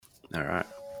All right.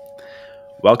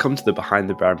 Welcome to the Behind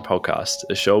the Brand podcast,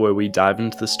 a show where we dive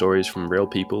into the stories from real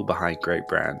people behind great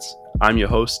brands. I'm your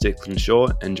host, Declan Shaw,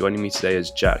 and joining me today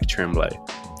is Jack Tremblay,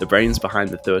 the brains behind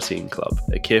the 13 Club,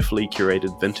 a carefully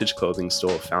curated vintage clothing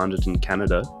store founded in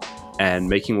Canada and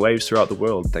making waves throughout the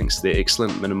world thanks to their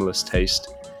excellent minimalist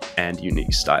taste and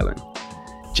unique styling.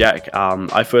 Jack,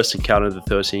 I first encountered the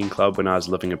 13 Club when I was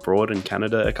living abroad in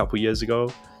Canada a couple years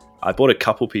ago. I bought a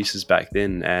couple pieces back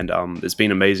then, and it's been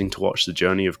amazing to watch the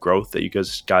journey of growth that you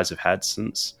guys have had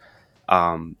since.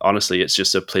 Honestly, it's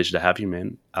just a pleasure to have you,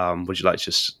 man. Would you like to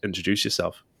just introduce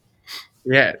yourself?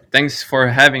 Yeah, thanks for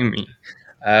having me.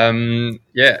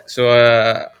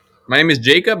 So my name is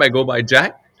Jacob. I go by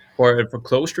Jack for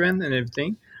close trend and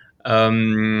everything.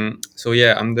 I'm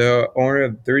the owner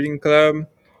of 13 Club,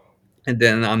 and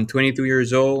then I'm 22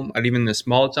 years old. I live in a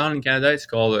small town in Canada. It's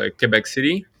called Quebec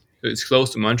City. So it's close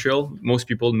to Montreal. Most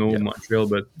people know Yeah, Montreal,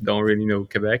 but don't really know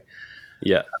Quebec.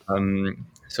 yeah,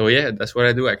 That's what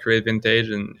I do. I create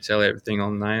vintage and sell everything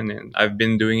online, and I've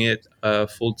been doing it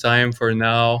full time for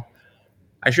now.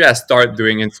 Actually, I started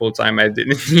doing it full time. I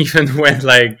didn't even went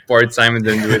like part time and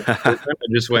then do it full time. I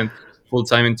just went full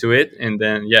time into it, and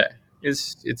then it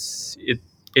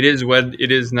is what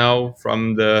it is now.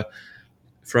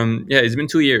 It's been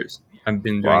 2 years. I've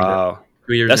been doing that. wow,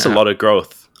 2 years and that's a a half. lot of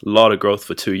growth. A lot of growth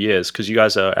for 2 years. Because you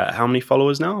guys are at how many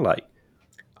followers now? Like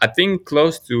I think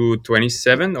close to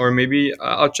 27, or maybe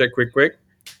I'll check quick.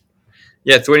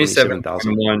 Yeah, 27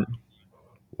 27,000. point one.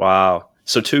 Wow.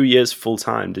 So 2 years full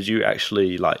time. Did you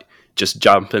actually like just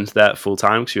jump into that full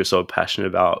time because you're so passionate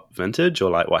about vintage, or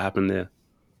like what happened there?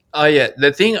 Oh yeah,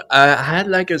 the thing I had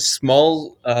like a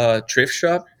small thrift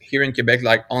shop here in Quebec,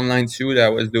 like online too. That I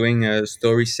was doing a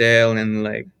story sale, and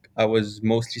like I was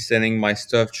mostly selling my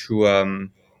stuff through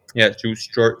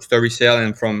story sale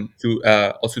and from to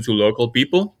also to local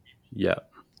people. Yeah.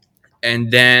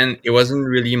 And then it wasn't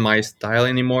really my style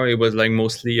anymore. It was like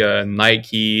mostly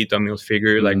Nike, Tommy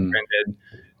Hilfiger, like Mm, branded,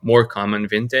 more common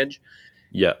vintage.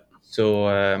 yeah.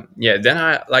 Then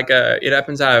it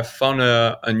happens I found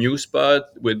a new spot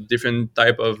with different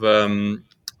type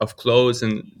of clothes,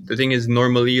 and the thing is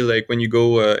normally like when you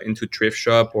go into thrift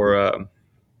shop or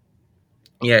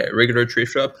regular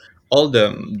thrift shop, all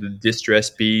the distress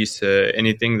piece,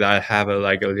 anything that have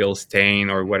like a little stain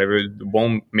or whatever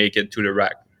won't make it to the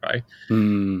rack, right?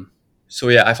 Mm, So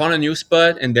yeah, I found a new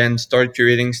spot and then started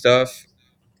curating stuff,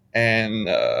 and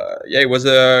it was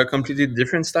a completely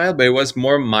different style, but it was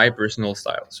more my personal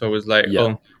style. So I was like, yeah.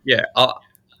 oh yeah,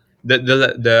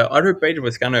 the other page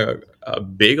was kind of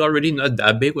big already, not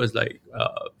that big. It was like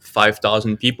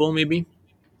 5,000 people maybe.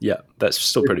 Yeah. That's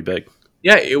still pretty big.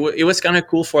 Yeah, it was kind of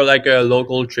cool for like a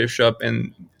local thrift shop,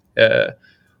 and uh,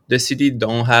 the city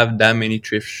don't have that many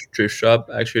thrift shop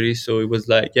actually. So it was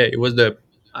like, yeah, it was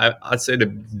I'd say the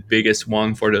biggest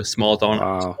one for the Wow. small town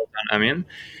I'm in.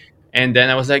 And then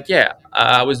I was like, yeah,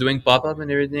 I was doing pop up and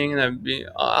everything, and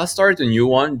I'll start a new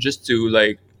one just to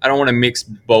like, I don't want to mix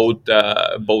both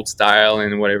style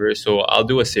and whatever, so I'll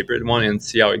do a separate one and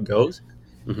see how it goes.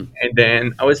 Mhm. And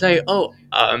then I was like,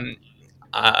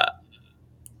 uh,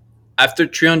 after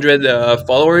 300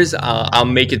 followers, I'll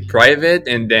make it private,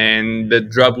 and then the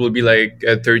drop will be like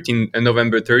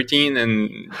November 13, and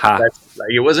Ha. that's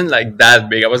like, it wasn't like that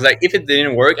big. I was like, if it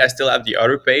didn't work, I still have the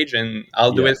other page, and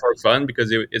I'll do Yeah. it for fun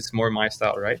because it's more my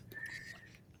style, right?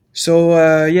 So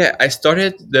I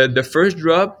started the first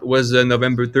drop was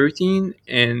November 13,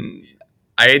 and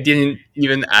I didn't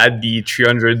even add the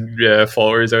 300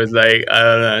 followers. I was like,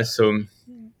 I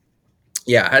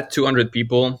had 200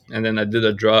 people, and then I did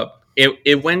a drop.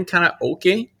 It went kind of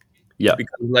okay Yeah.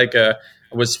 because like I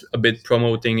was a bit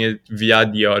promoting it via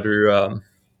the other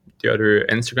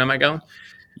Instagram account.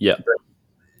 Yeah.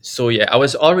 So yeah, I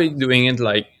was already doing it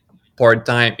like part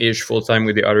time ish, full time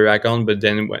with the other account, but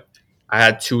then when I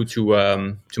had two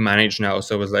to manage now,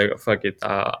 so I was like, fuck it,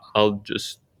 I'll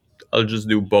just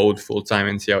do both full time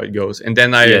and see how it goes. And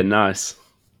then Yeah. Nice.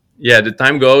 the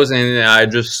time goes, and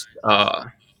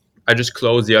I just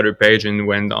closed the other page and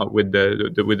went on with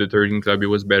with the 13 Club. It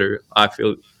was better. I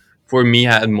feel for me,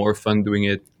 I had more fun doing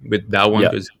it with that one Yeah.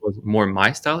 because it was more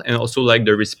my style, and also like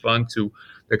the response to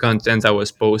the content I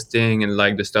was posting and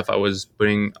like the stuff I was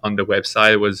putting on the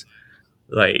website was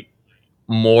like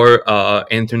more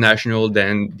international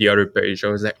than the other page. I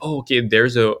was like, oh, okay,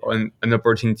 there's an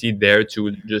opportunity there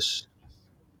to just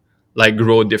like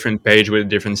grow a different page with a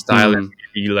different style and Mm.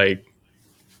 maybe like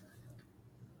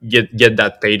get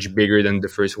that page bigger than the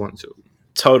first one. So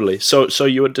Totally. So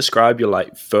you would describe your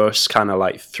like first kind of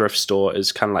like thrift store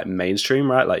as kind of like mainstream,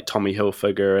 right? Like Tommy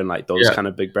Hilfiger and like those yeah, kind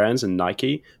of big brands and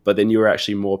Nike. But then you were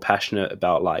actually more passionate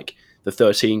about like the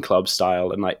 13 Club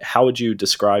style, and like how would you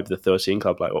describe the 13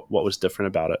 Club? Like what was different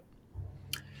about it?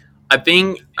 I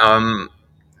think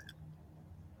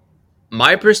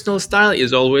my personal style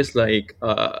is always like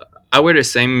I wear the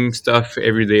same stuff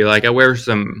every day. Like I wear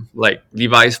some like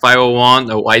Levi's 501,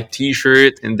 a white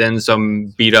T-shirt, and then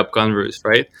some beat up Converse,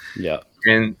 right? Yeah.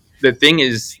 And the thing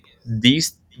is,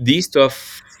 these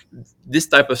stuff, this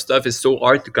type of stuff is so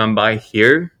hard to come by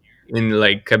here in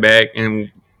like Quebec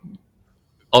and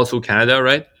also Canada,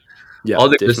 right? Yeah, All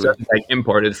the good stuff definitely. is like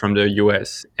imported from the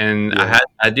US, and Yeah.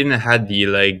 I didn't have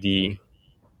the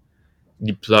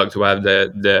plug to have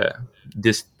the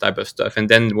this type of stuff. And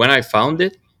then when I found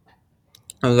it,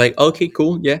 I was like, okay,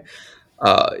 cool, yeah.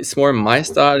 It's more my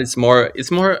style. It's more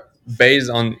based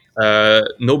on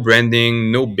no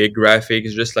branding, no big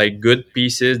graphics, just like good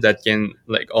pieces that can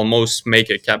like almost make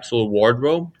a capsule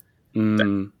wardrobe.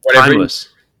 Whatever you, Timeless.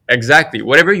 exactly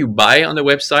whatever you buy on the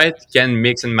website can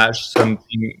mix and match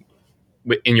something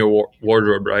in your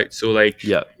wardrobe, right? So like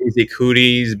Yeah. basic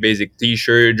hoodies, basic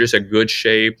t-shirt, just a good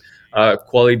shape,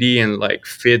 quality and like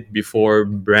fit before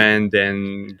brand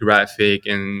and graphic.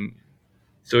 And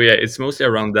so yeah, it's mostly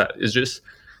around that. It's just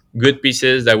good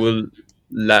pieces that will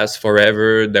last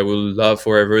forever, that will love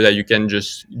forever, that you can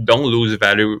just don't lose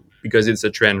value because it's a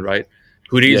trend, right? Yeah.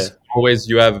 Hoodies, always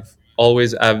you have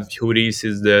always have hoodies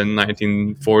since the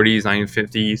 1940s,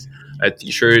 1950s. A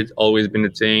t-shirt always been a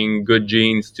thing. Good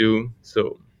jeans too.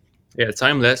 So yeah,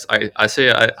 timeless. I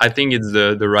say I think it's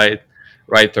the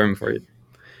right term for it.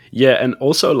 Yeah, and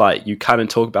also like you kind of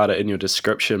talk about it in your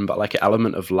description, but like an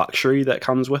element of luxury that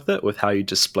comes with it, with how you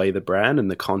display the brand and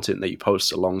the content that you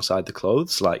post alongside the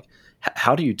clothes. Like,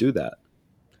 how do you do that?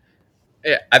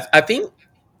 Yeah, I think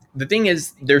the thing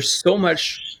is there's so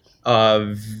much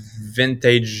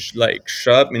vintage like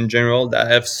shop in general that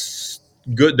have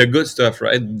good stuff,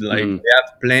 right? Like Mm, they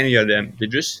have plenty of them. They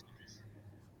just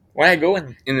when I go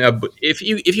in if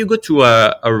you go to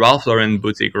a Ralph Lauren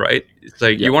boutique, right? It's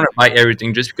like you yep. want to buy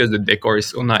everything just because the decor is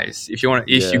so nice. If you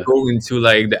Yeah. go into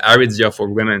like the Aritzia for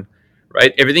women,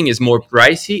 right? Everything is more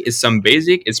pricey. It's some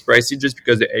basic. It's pricey just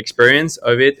because the experience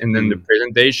of it, and then the Mm,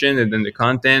 presentation, and then the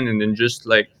content, and then just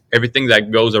like everything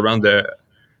that goes around the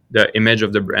image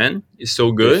of the brand is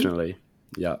so good definitely.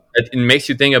 Yeah. that it makes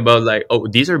you think about like, oh,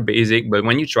 these are basic, but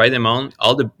when you try them on,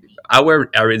 all the I wear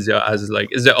Aritzia as like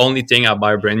it's the only thing I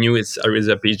buy brand new. It's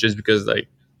Aritzia piece just because like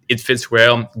it fits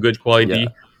well, good Yeah. quality,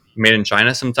 made in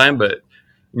China sometime. But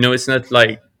it's not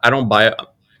like I don't buy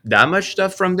that much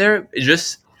stuff from there. It's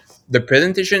just the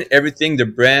presentation, everything, the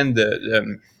brand, the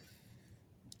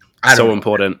I don't So know,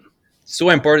 important. so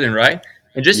important, right?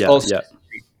 And just Yeah. also Yeah.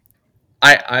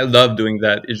 I love doing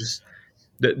that. It's just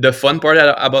the fun part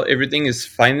about everything is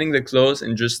finding the clothes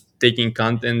and just taking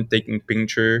content, taking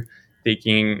picture,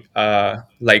 taking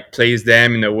like place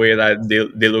them in a way that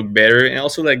they look better. And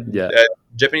also like Yeah.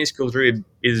 Japanese culture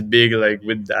is big like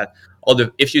with that. All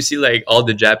the if you see like all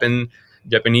the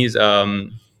Japanese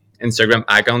Instagram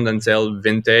account that sell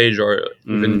vintage or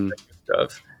even Mm,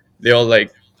 stuff, they all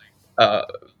like uh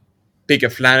pick a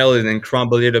flannel and then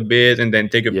crumble it a bit and then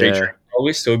take a picture. yeah.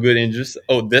 Always so good and just,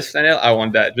 oh, this flannel I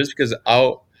want that, just because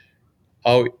how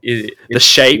The it's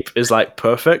shape is like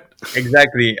perfect.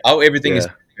 exactly how everything is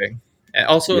Yeah. perfect. And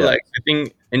also Yeah. like I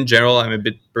think in general I'm a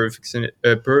bit perfect in it,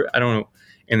 I don't know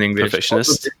in English. Also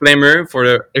Perfectionist. disclaimer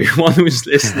for everyone who's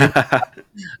listening,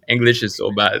 English is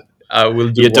so bad. I will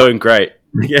do You're one. doing great.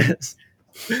 Yes.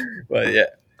 But yeah,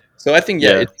 so I think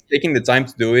yeah, Yeah. it's taking the time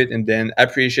to do it and then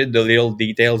appreciate the little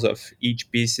details of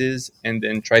each pieces and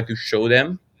then try to show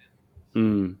them.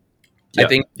 Mm. I Yeah,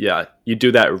 think yeah, you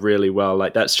do that really well.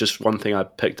 Like that's just one thing I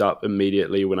picked up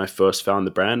immediately when I first found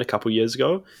the brand a couple years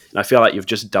ago, and I feel like you've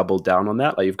just doubled down on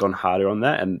that. Like you've gone harder on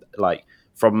that, and like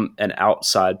from an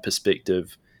outside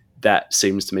perspective, that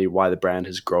seems to me why the brand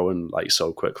has grown like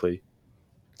so quickly.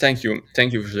 thank you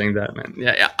for saying that, man.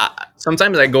 Yeah, yeah.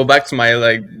 Sometimes I go back to my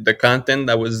like the content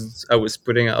I was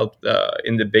putting out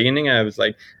in the beginning. I was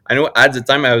like, I know at the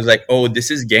time I was like, oh, this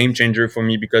is game changer for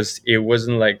me because it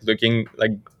wasn't like looking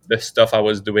like the stuff I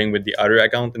was doing with the other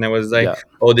account, and I was like, Yeah,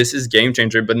 oh, this is game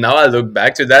changer. But now I look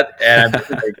back to that and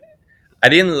I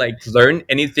didn't like learn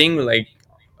anything like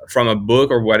from a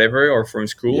book or whatever or from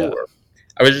school. yeah,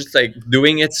 I was just like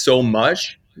doing it so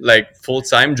much, like full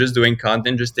time, just doing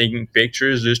content, just taking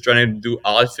pictures, just trying to do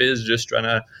outfits, just trying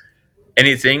to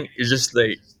anything. It's just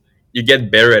like you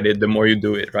get better at it the more you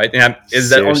do it, right? And is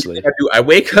that only thing seriously. I do? I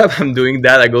wake up, I'm doing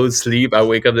that. I go to sleep. I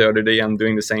wake up the other day, I'm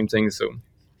doing the same thing. So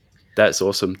That's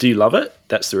awesome. Do you love it?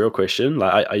 That's the real question.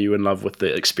 Like, are you in love with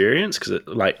the experience? Because,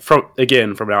 like, from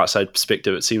an outside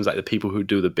perspective, it seems like the people who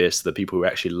do the best, are the people who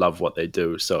actually love what they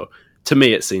do. So To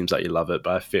me, it seems like you love it,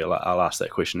 but I feel like I'll ask that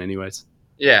question anyways.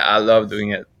 Yeah, I love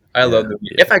doing it. I love Yeah, doing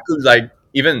it. yeah, If I could like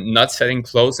even not setting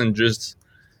clothes and just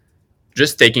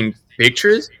taking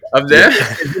pictures of them,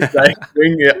 and just yeah, like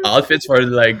doing outfits for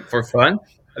like for fun,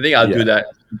 I think I'll do yeah, that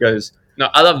because no,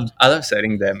 I love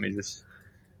setting them. It's just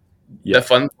the yeah.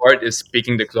 fun part is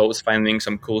picking the clothes, finding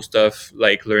some cool stuff,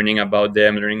 like learning about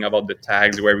them, learning about the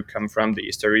tags, where we come from, the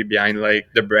history behind like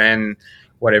the brand,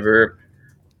 whatever,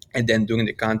 and then doing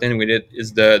the content with it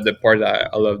is the part that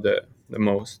I love the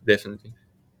most, definitely.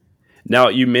 Now,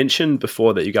 you mentioned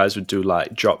before that you guys would do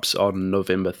like drops on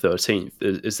November 13th.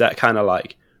 Is that kind of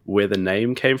like where the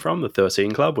name came from, the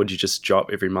 13 Club? Would you just drop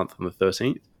every month on the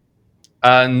 13th?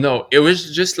 No, it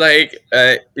was just like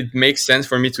it makes sense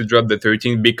for me to drop the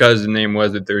 13 because the name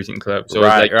was the 13 Club. So it's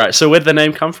Right, like, right. So where'd the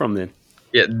name come from then?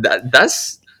 yeah,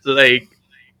 that's like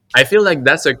I feel like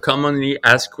that's a commonly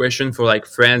asked question for like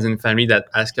friends and family that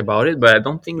ask about it, but I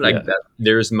don't think like Yeah, that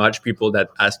there's much people that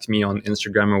ask me on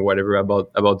Instagram or whatever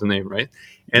about the name, right?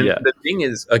 And yeah, the thing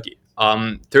is, okay,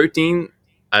 13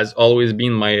 has always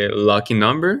been my lucky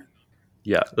number,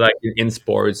 yeah. like in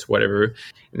sports, whatever.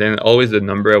 And then always the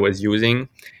number I was using,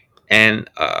 and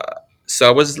so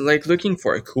I was like looking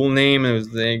for a cool name. And I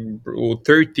was like, bro,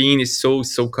 13 is so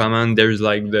common. There's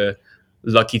like the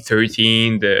Lucky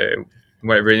 13, the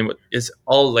whatever. It's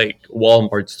all like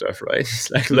Walmart stuff, right?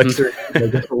 It's like Lucky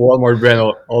 13, like a Walmart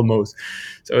brand almost.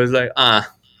 So I was like,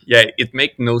 yeah, it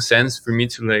make no sense for me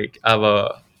to like have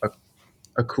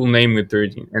a cool name with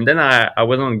 13. And then I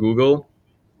went on Google,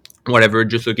 whatever,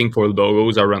 just looking for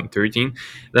logos around 13.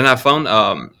 Then I found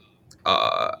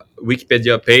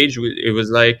Wikipedia page. It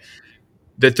was like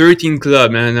the 13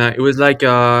 Club, man. It was like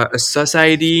a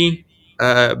society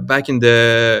back in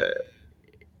the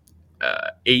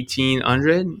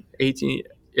 1800, 18,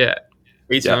 yeah, Yeah.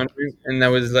 1800. And I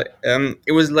was like,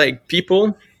 it was like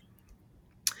people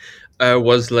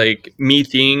was like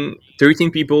meeting.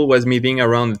 13 people was meeting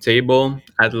around the table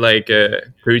at like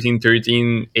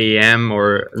 13 a.m.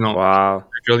 or no, Wow.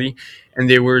 actually, and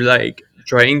they were like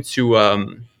trying to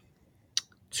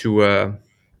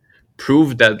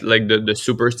prove that like the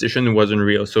superstition wasn't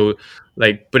real. So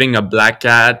like putting a black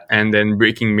cat and then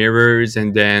breaking mirrors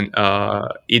and then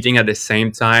eating at the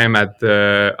same time at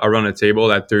the around a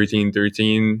table at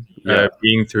 1313, Yeah.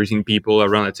 being 13 people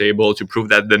around a table to prove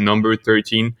that the number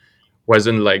 13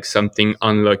 wasn't like something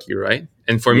unlucky, right?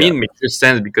 And for me Yeah. it makes just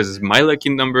sense because my lucky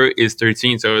number is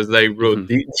 13. So I was like, bro, Mhm.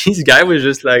 these guy was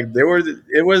just like they were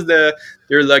it was their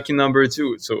lucky number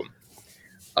too. So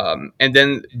and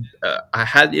then I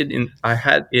had it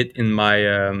in my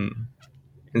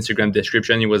Instagram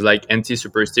description. It was like anti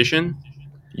superstition,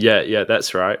 Yeah, yeah,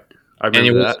 that's right. I and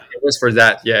remember that. it was for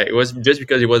that. Yeah, it was just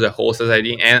because it was a whole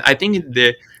society, and I think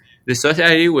the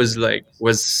society was like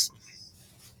was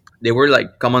they were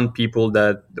like common people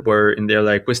that were in there,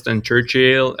 like Winston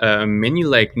Churchill, many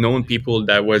like known people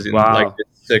that was in like Wow. the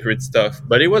secret stuff.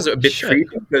 But it was a bit Shit.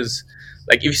 creepy because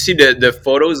like if you see the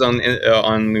photos on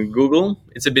Google,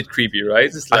 it's a bit creepy, right?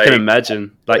 It's I can like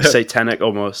imagine. Like satanic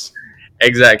almost.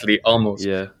 exactly, almost.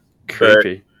 Yeah. But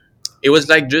Creepy. it was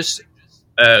like just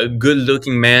a good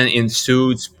looking man in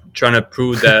suits trying to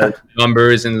prove that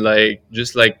numbers and like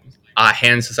just like a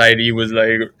hand society was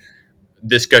like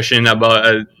discussion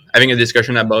about having a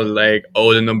discussion about like,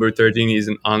 oh, the number 13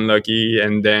 isn't unlucky,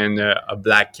 and then a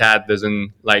black cat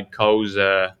doesn't like cause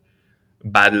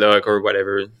bad luck or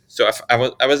whatever. So I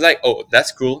was like, oh,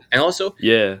 that's cool. And also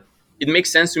Yeah. it makes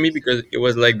sense to me because it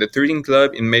was like the 13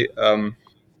 Club. It made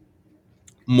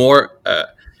more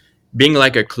being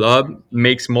like a club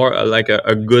makes more like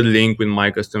a good link with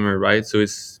my customer, right? So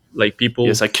it's like people,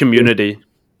 Yes, like community.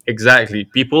 exactly,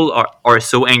 people are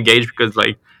so engaged because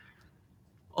like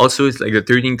also it's like the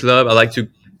 13 Club. I like to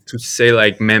say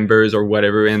like members or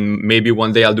whatever, and maybe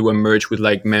one day I'll do a merch with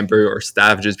like member or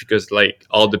staff, just because like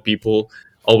all the people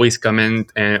always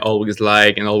comment and always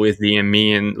like and always DM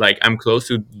me, and like I'm close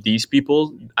to these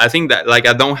people. I think that like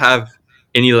I don't have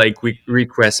any like quick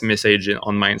request message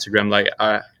on my Instagram. Like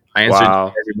I answer to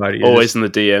Wow. everybody. It's Always just in the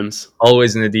DMs.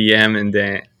 always in the DM, and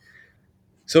then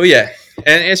so yeah,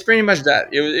 and it's pretty much that.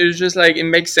 It was just like it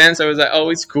makes sense. I was like, oh,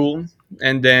 it's cool,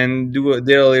 and then did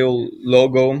a little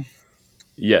logo.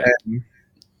 Yeah. And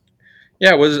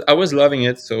yeah, I was loving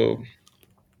it, so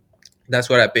that's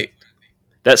what I picked.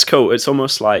 That's cool. It's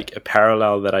almost like a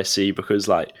parallel that I see because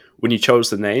like when you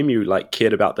chose the name, you like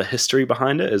cared about the history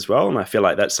behind it as well. And I feel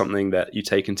like that's something that you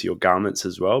take into your garments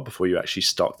as well before you actually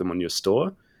stock them on your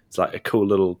store. It's like a cool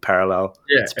little parallel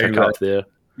Yeah, to pick exactly. up there.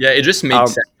 Yeah, it just makes Um,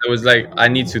 sense. I was like, I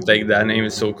need to take that name.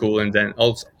 It's so cool. And then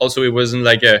also it wasn't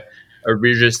like a a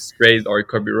registered or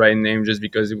copyright name just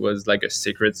because it was like a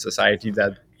secret society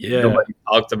that Yeah. nobody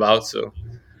talked about. So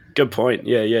Good point.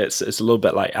 Yeah, yeah. It's a little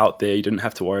bit like out there. You didn't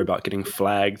have to worry about getting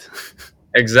flagged.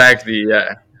 exactly,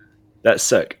 yeah. That's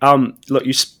sick. Look,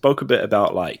 you spoke a bit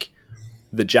about like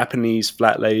the Japanese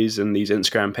flat lays and these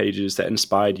Instagram pages that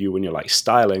inspired you when you're like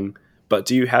styling. But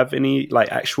do you have any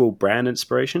like actual brand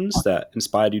inspirations that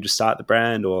inspired you to start the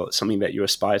brand, or something that you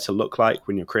aspire to look like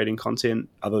when you're creating content,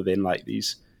 other than like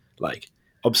these like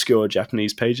obscure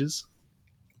Japanese pages?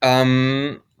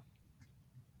 Um,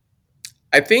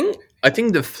 I think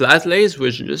the flat lays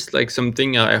was just like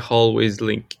something I always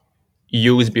like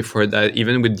used before that.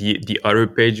 Even with the other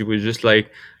page, it was just like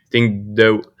I think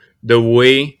the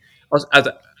way as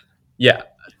yeah,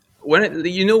 when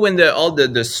when the all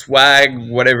the swag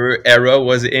whatever era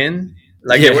was in,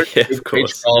 like there Yeah, was yeah, a of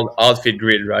page course. called Outfit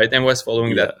Grid, right? And was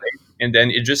following that Yeah, page, and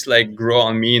then it just like grew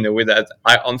on me in a way that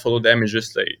I unfollowed them. It's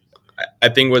just like I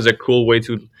think was a cool way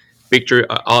to picture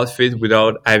an outfit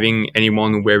without having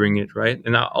anyone wearing it, right?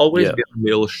 And I always yeah, been a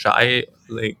little shy,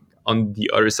 like on the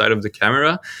other side of the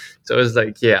camera. So I was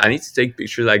like, yeah, I need to take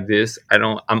pictures like this.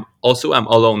 I'm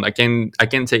alone. I can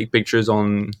take pictures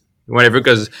on whatever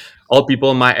because all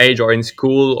people my age are in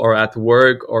school or at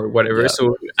work or whatever. yeah,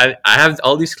 So I have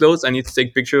all these clothes. I need to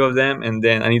take picture of them, and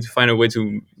then I need to find a way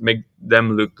to make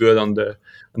them look good on the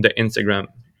Instagram.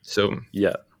 So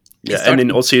yeah, it yeah. And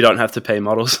then started also you don't have to pay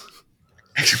models.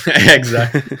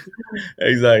 exactly.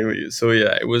 Exactly. So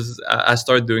yeah, it was. I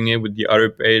started doing it with the other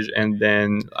page, and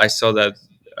then I saw that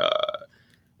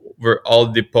were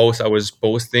all the posts I was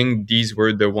posting. These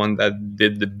were the one that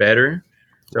did the better.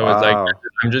 So I was like, Wow.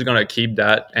 I'm just gonna keep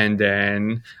that, and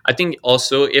then I think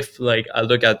also if like I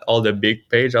look at all the big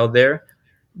page out there,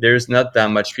 there's not that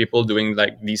much people doing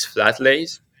like these flat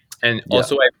lays, and Yeah,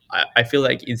 also I feel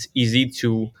like it's easy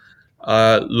to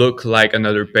look like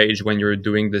another page when you're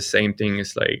doing the same thing.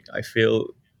 It's like I feel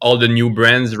all the new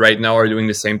brands right now are doing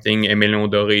the same thing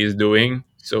Emilien Doré is doing.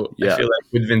 So I yeah, feel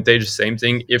like with vintage, same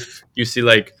thing. If you see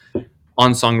like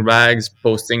unsung rags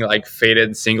posting like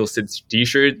faded single stitch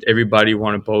t-shirt, everybody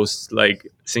want to post like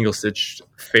single stitch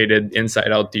faded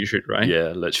inside out t-shirt, right?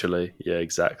 yeah. Literally. Yeah,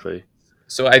 exactly.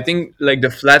 So I think like the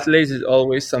flat lace is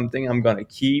always something I'm gonna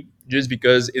keep just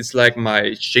because it's like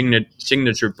my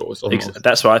signature post almost.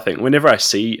 That's what I think. Whenever I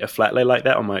see a flat lay like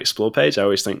that on my explore page, I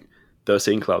always think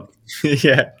 13 Club.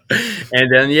 Yeah,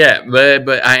 and then yeah,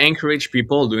 but I encourage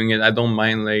people doing it. I don't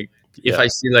mind like if Yeah, I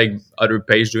see like other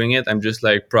page doing it, I'm just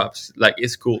like props. Like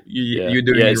it's cool. yeah, You're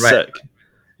doing yeah. it It's right. sick.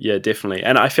 Yeah, definitely.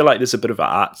 And I feel like there's a bit of an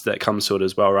art that comes to it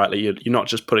as well, right? Like you're not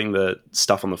just putting the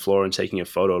stuff on the floor and taking a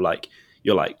photo. Like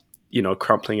you're like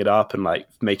crumpling it up and like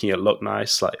making it look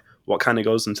nice. Like what kind of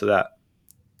goes into that?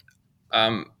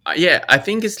 Yeah, I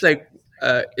think it's like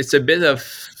it's a bit of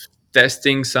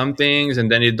testing some things and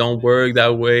then it don't work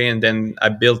that way, and then I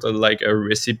built like a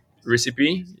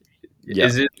recipe. Yeah,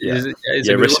 yeah, Yeah, it's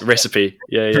a yeah. good one. Recipe.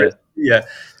 Yeah, yeah, Yeah,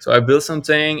 so I built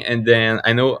something, and then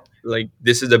I know like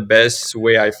this is the best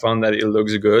way I found that it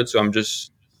looks good, so I'm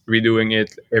just redoing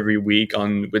it every week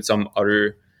on with some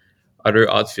other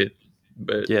outfit.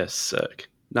 But yeah. Sick.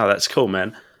 No, that's cool,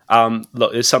 man.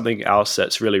 Look, there's something else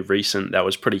that's really recent that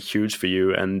was pretty huge for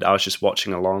you, and I was just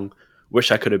watching along.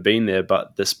 Wish I could have been there,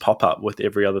 but this pop up with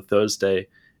every other Thursday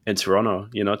in Toronto.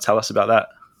 Tell us about that.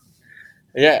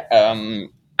 yeah,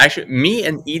 actually, me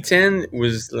and Ethan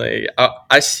was like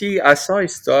I saw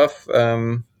his stuff.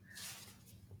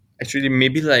 Actually,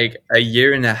 maybe like a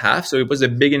year and a half. So it was the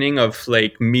beginning of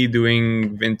like me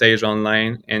doing vintage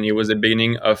online, and it was the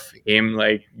beginning of him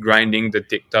like grinding the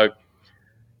TikTok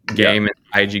Yeah, game and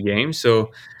IG game.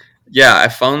 So yeah, I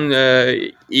found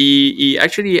he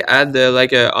actually had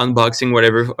like a unboxing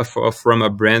whatever from a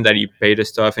brand that he paid the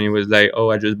stuff, and he was like, "Oh,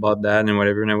 I just bought that and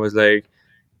whatever," and I was like,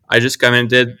 I just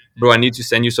commented, bro, I need to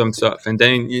send you some stuff. And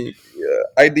then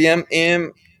I DM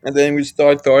him, and then we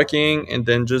start talking, and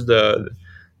then just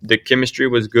the chemistry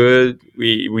was good.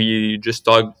 We just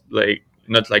talked like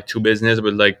not like two business,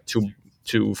 but like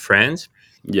two friends.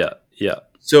 yeah, yeah,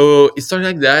 So it started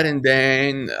like that, and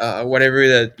then whatever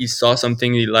that he saw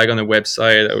something he liked on the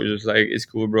website, I was just like, "It's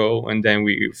cool, bro." And then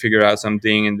we figure out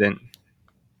something, and then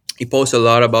he posts a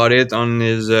lot about it on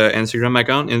his Instagram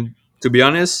account. And to be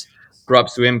honest,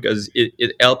 props to him because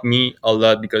it helped me a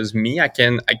lot. Because me, I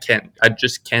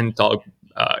just can't talk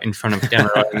in front of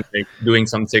camera and like doing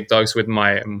some TikToks with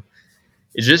my.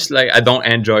 It's just like I don't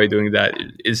enjoy doing that.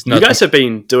 It's You not. guys have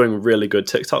been doing really good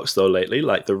TikToks though lately.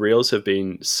 Like the reels have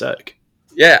been sick.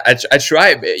 Yeah, I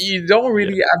try, but you don't Yeah,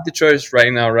 really have the choice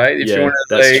right now, right? If you yeah, want to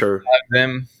that's like true. have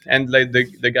them, and like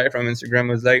the guy from Instagram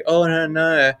was like, "Oh no,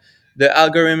 no, the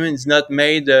algorithm is not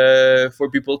made for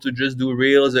people to just do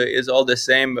reels. It's all the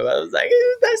same. But I was like,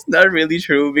 that's not really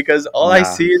true, because all I Nah.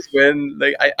 see is when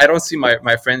like I don't see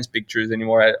my friends' pictures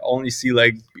anymore. I only see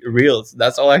like reels.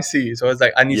 That's all I see. So it's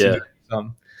like I need to do Yeah.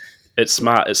 some. It's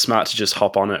smart. It's smart to just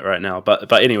hop on it right now.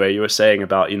 But anyway, you were saying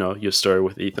about your story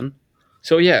with Ethan.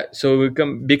 So yeah, so we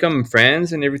become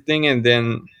friends and everything, and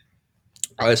then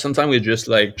sometimes we just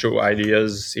like throw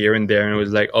ideas here and there, and it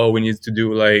was like, oh, we need to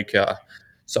do like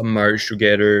some merch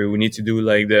together. We need to do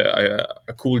like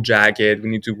a cool jacket. We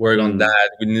need to work on Mm. that.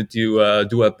 We need to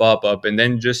do a pop up, and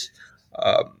then just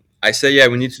I said, yeah,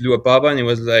 we need to do a pop up, and it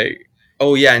was like,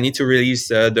 oh yeah, I need to release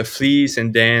the fleece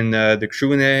and then the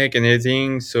crew neck and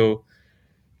everything. So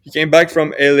he came back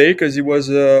from LA because he was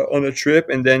on a trip,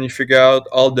 and then he figured out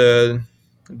all the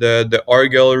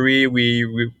art gallery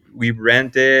we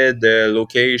rented, the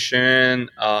location,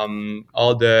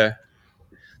 all the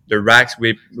racks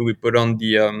we put on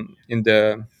the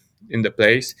in the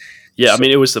place. Yeah, I So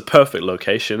mean, it was the perfect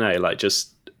location, eh? Like,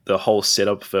 just the whole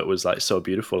setup of it was like so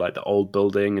beautiful, like the old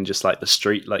building and just like the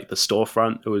street, like the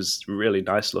storefront. It was really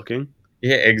nice looking.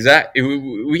 yeah, exactly.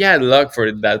 We had luck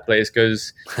for that place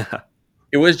because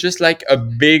it was just like a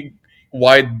big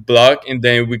white block, and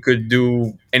then we could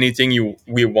do anything you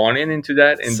we wanted into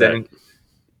that, and Sick. then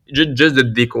just the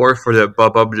decor for the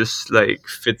pop-up just like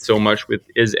fits so much with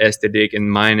his aesthetic and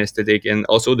mine aesthetic, and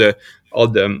also the all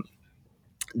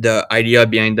the idea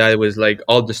behind that was like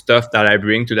all the stuff that I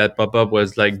bring to that pop-up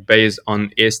was like based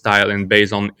on his style and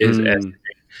based on his Mm.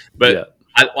 aesthetic. But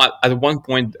Yeah. at one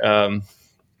point,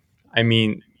 I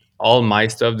mean, all my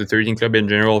stuff, the 13 Club in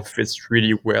general, fits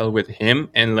really well with him,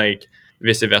 and like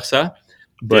vice versa.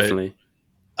 But Definitely.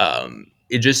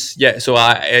 it just yeah, so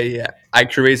I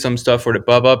create some stuff for the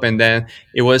pop-up, and then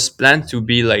it was planned to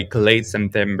be like late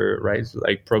September, right? So,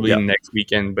 like probably Yeah. next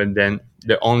weekend, but then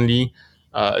the only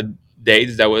uh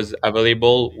dates that was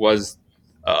available was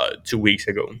 2 weeks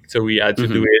ago, so we had to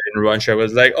do Hmm. it in rush. I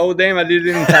was like, oh damn, I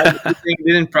didn't have anything,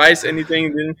 didn't price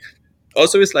anything, didn't.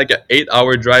 Also, it's like an 8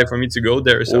 hour drive for me to go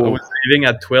there, so I was Oh, leaving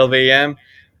at 12 a.m.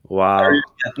 wow.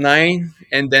 at 9,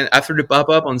 and then after the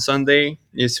pop-up on Sunday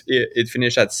it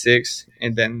finished at 6,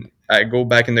 and then I go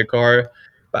back in the car,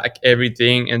 pack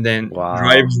everything, and then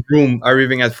drive Wow. room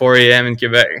arriving at 4 a.m. in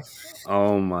Quebec.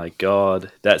 Oh my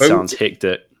God. That But sounds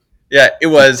hectic. yeah, it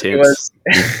was Intense.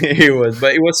 it was,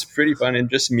 but it was pretty fun, and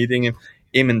just meeting him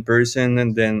in person,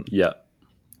 and then Yeah.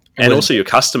 it And was also your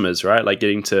customers, right? Like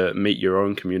getting to meet your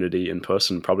own community in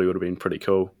person probably would have been pretty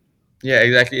cool. yeah,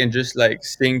 exactly, and just like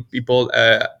seeing people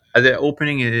at the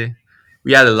opening.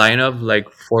 We had a line of like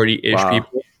 40-ish Wow.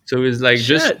 people, so it was like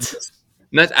Shit. just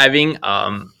not having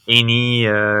any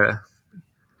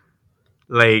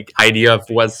like idea of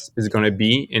what is going to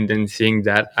be, and then seeing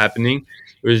that happening,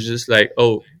 it was just like,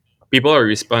 oh, people are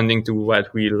responding to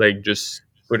what we like just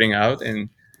putting out, and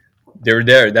they're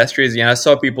there. That's crazy. And I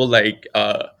saw people like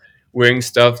wearing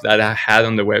stuff that I had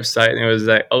on the website, and it was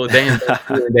like, oh damn, that's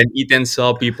cool. And then Ethan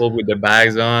saw people with the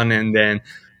bags on, and then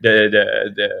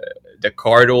the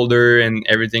card holder and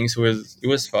everything, so it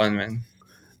was fun, man.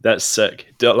 That's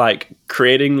sick. Like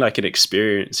creating like an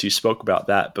experience. You spoke about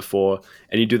that before,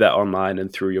 and you do that online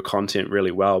and through your content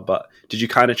really well. But did you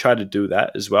kind of try to do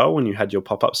that as well when you had your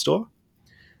pop up store?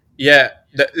 Yeah,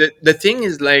 the thing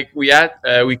is, like, we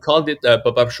called it a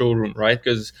pop-up showroom, right?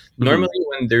 Because Hmm. normally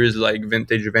when there's like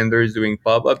vintage vendors doing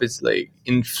pop-up, it's like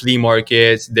in flea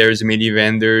markets, there's mini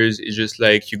vendors. It's just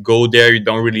like you go there, you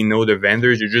don't really know the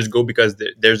vendors, you just go because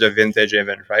there's a vintage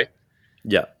event, right?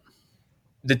 Yeah.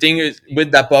 The thing is,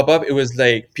 with that pop-up, it was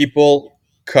like people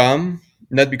come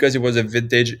not because it was a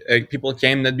vintage, people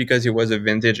came not because it was a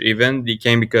vintage event. They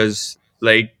came because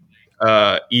like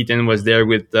Ethan was there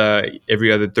with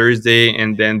every other Thursday,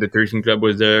 and then the 13 Club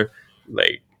was there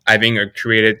like having a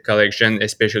created collection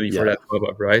especially for Yeah. that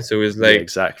pop-up, right? So it was Yeah. like it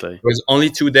Exactly. was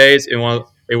only 2 days, it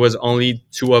was only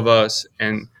two of us,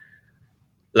 and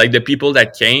like the people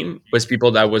that came was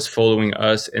people that was following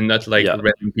us, and not like Yeah.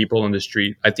 random people on the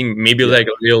street. I think maybe Yeah. like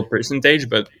a little percentage,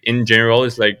 but in general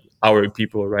it's like our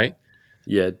people, right?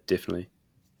 Yeah. Definitely.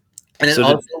 And then So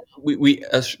did also we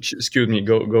excuse me,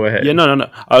 go yeah, ahead. no.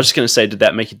 I was just going to say, did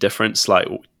that make a difference? Like,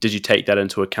 did you take that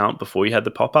into account before you had the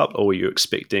pop up, or were you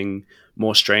expecting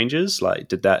more strangers? Like,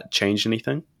 did that change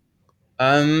anything?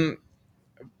 um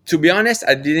to be honest,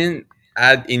 I didn't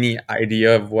had any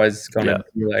idea of what's gonna Yeah.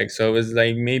 be like, so it was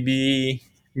like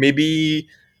maybe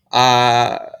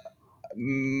uh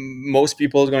most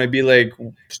people is going to be like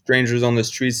strangers on the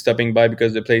street stopping by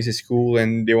because the place is cool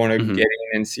and they want to Hmm. get in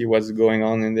and see what's going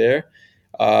on in there.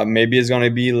 maybe it's gonna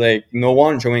be like no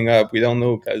one showing up. We don't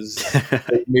know because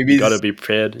maybe You gotta be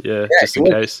prepared, yeah, yeah, just it in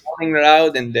was case. coming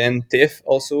out, and then TIFF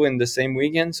also in the same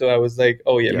weekend. So I was like,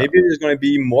 oh yeah, Yeah, maybe there's gonna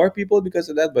be more people because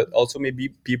of that, but also maybe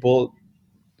people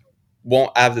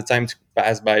won't have the time to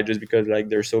pass by just because like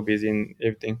they're so busy and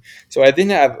everything. So I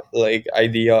didn't have like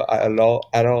idea at all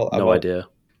no about, idea.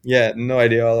 yeah, no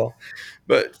idea at all.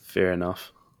 But Fair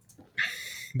enough.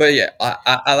 yeah,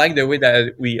 I like the way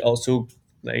that we also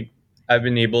like have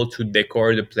been able to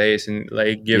decor the place and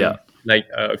like Yeah. give like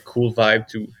a cool vibe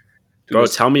to Bro,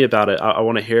 this. tell me about it. I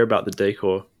want to hear about the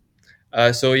decor.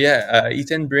 So yeah,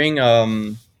 Ethan bring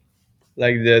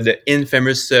like the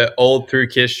infamous old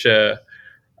Turkish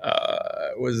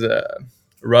was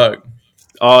rug.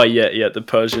 Oh yeah, yeah, the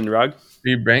Persian rug.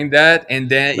 We bring that, and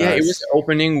then yeah, it was Nice.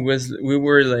 opening was we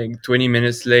were like 20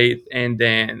 minutes late, and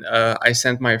then I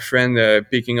sent my friend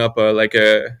picking up like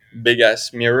a big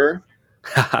ass mirror.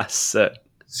 Haha, sick.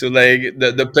 So like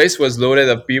the place was loaded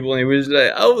of people, and it was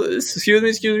like, oh, excuse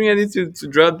me, I need to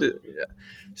drop the.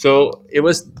 So it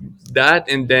was that,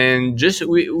 and then just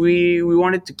we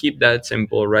wanted to keep that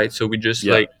simple, right? So we just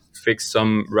Yeah, like fixed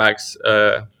some racks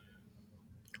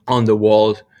on the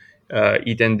wall.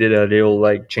 Ethan did a little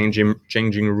like changing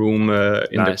room in the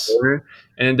nice, corner,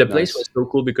 and then the place nice. was so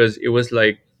cool because it was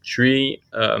like three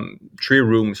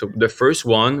rooms. So the first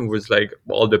one was like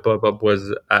all the pop up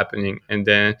was happening, and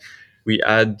then we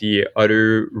had the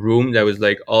other room that was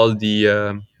like all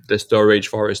the storage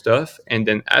for our stuff, and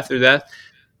then after that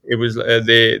it was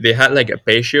they had like a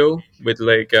patio with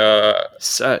like a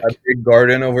Sick. big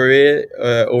garden over it,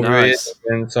 Nice.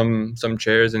 and some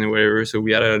chairs and whatever. So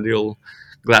we had a little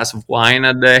glass of wine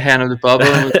at the hand of the pub.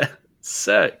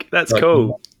 Sick. That's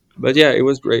cool. But yeah, it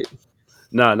was great.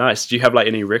 No, nice. Do you have like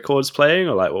any records playing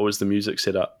or like what was the music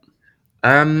setup?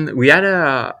 We had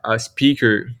a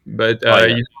speaker, but Oh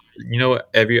yeah. you know,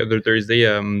 every other Thursday,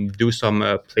 do some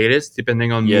playlists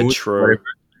depending on Yeah, mood. true. Whatever.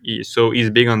 So he's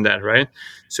big on that, right?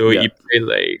 So Yeah. he played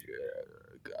like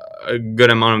a good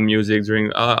amount of music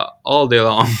during all day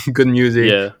long, good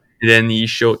music. Yeah. Then he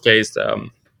showcased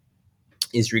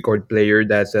his record player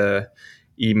that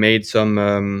he made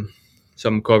some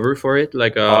cover for it,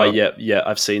 like Oh yeah, yeah.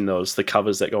 I've seen those. The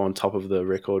covers that go on top of the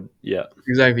record. Yeah.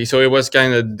 exactly. So it was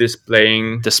kind of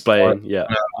displaying on, Displaying. Yeah.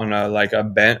 on a like a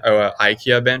bench or a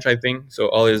IKEA bench, I think. So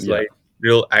all his Yeah. like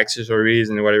little accessories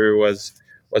and whatever was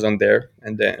on there,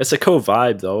 and then It's a cool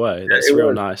vibe though, eh? That's it real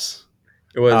was nice.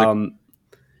 it was a, Um,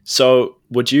 so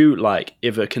would you like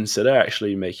ever consider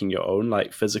actually making your own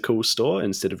like physical store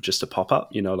instead of just a pop up,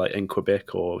 you know, like in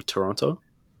Quebec or Toronto?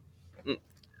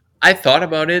 I thought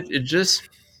about it. It just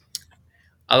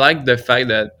I like the fact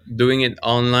that doing it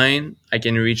online, I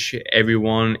can reach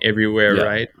everyone everywhere, Yeah.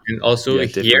 right? And also Yeah,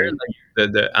 here, definitely.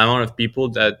 like the amount of people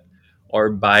that are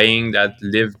buying that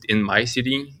lived in my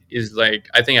city is like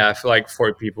I think I have like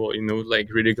four people, you know, like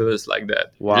ridiculous like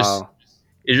that. Just Wow.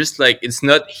 it's just like it's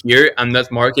not here. I'm not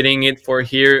marketing it for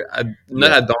here. Not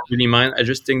Yeah. I don't really mind. I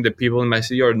just think the people in my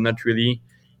city are not really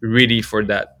ready for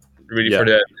that, ready for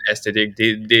Yeah. the aesthetic.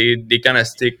 They kind of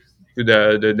stick to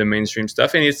the mainstream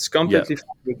stuff, and it's Yeah. completely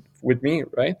fine with me,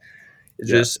 right? It's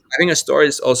Yeah. just having a store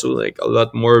is also like a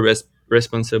lot more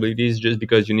responsibilities, just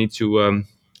because you need to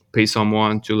pay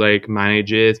someone to like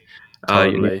manage it. You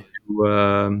need Totally.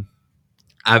 to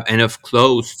have enough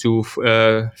clothes to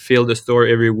fill the store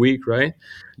every week, right?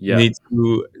 You Yeah. need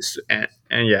to,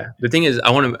 and yeah, the thing is, I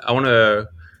want to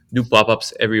do pop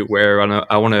ups everywhere.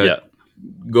 I want to Yeah.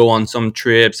 go on some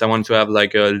trips. I want to have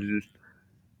like a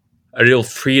little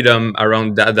freedom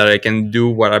around that I can do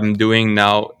what I'm doing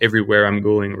now everywhere I'm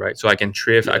going, right? So I can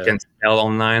thrift, I Yeah. can sell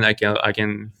online, I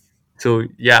can. So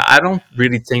yeah, I don't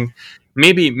really think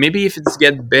maybe if it's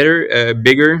get better,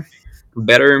 bigger,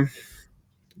 better,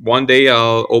 one day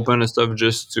I'll open a stuff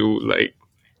just to like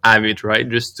have it, right?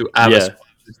 Just to have a Yeah. spot,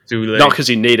 just to Not like because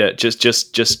you need it, just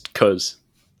cause.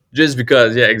 just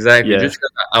because, yeah, exactly, Yeah. just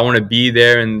because I want to be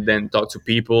there and then talk to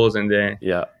people and then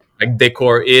Yeah. like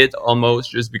decor it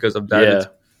almost just because of that. Yeah.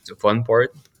 It's a fun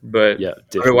part, but Yeah.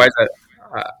 otherwise,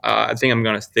 Definitely. I think I'm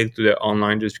gonna stick to the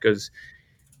online just because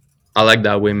I like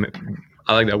that way.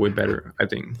 I like that way better. I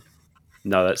think.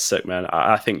 No, that's sick, man.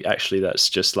 I think actually that's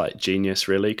just like genius,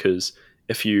 really, because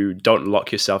if you don't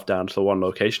lock yourself down to the one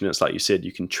location, it's like you said,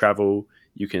 you can travel,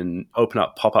 you can open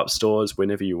up pop up stores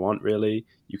whenever you want, really.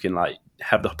 You can like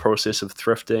have the process of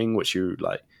thrifting, which you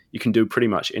like, you can do pretty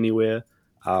much anywhere.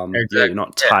 Yeah, you're Exactly.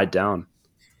 not Yeah, tied down.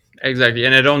 exactly.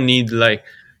 And I don't need like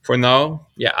for now.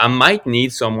 Yeah, I might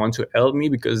need someone to help me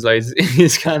because like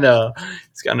it's kind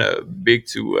of big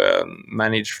to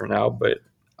manage for now. But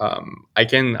I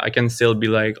can still be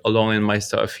like alone in my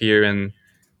stuff here and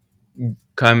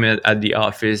come at the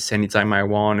office anytime I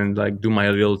want and like do my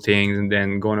little things and then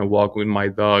go on a walk with my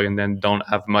dog and then don't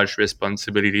have much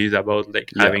responsibilities about like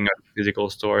Yeah, having a physical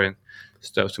store and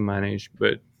stuff to manage.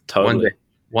 But one day, totally.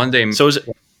 one day, So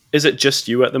is it just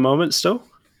you at the moment still?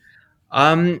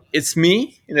 it's me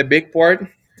in a big part.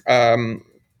 Um,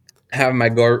 have my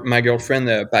girlfriend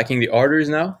packing the orders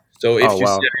now. So Oh if you see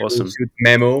wow, a little awesome. cute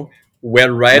memo, well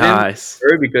written, Nice.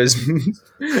 her because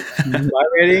my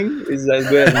writing is as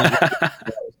good as my.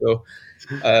 So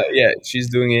yeah, she's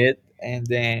doing it, and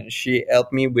then she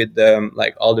helped me with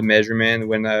like all the measurement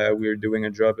when we were doing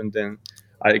a job, and then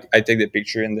I take the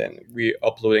picture, and then we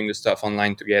uploading the stuff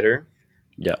online together,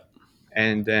 Yeah.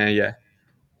 and then yeah.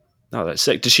 Oh, that's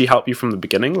sick. Did she help you from the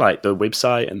beginning, like the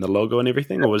website and the logo and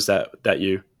everything, or was that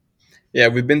you? Yeah,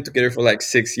 we've been together for like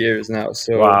 6 years now.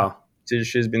 So Wow.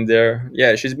 she's been there.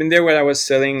 Yeah, she's been there when I was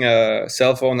selling a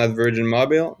cell phone at Virgin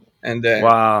Mobile, and then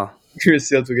Wow. we're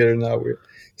still together now. We're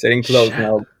selling clothes Shit.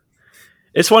 now.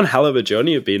 It's one hell of a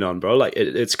journey you've been on, bro. Like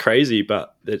it's crazy,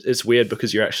 but it's weird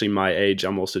because you're actually my age.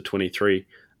 I'm also 23.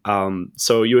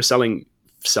 So you were selling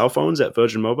cell phones at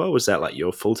Virgin Mobile. Was that like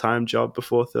your full time job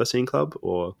before 13 Club,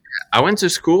 or? I went to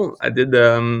school. I did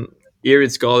here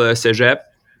it's called Cégep.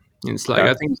 It's like Okay.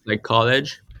 I think it's like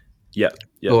college. Yeah.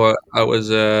 Yeah. So I was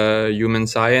human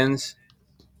science,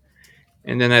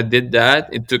 and then I did that.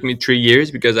 It took me 3 years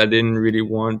because I didn't really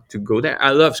want to go there. I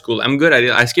love school. I'm good at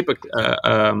it. I skip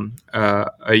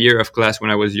a year of class when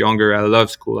I was younger. I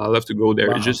love school. I love to go there.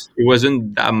 Wow. It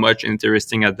wasn't that much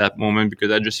interesting at that moment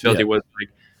because I just felt Yeah. it was like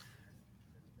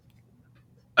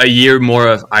a year more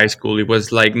of high school. It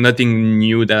was like nothing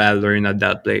new that I learned at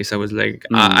that place. I was like,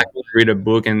 I Mm. could read a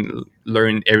book and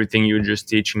learn everything you're just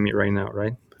teaching me right now,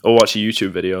 right? Or watch a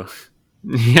YouTube video.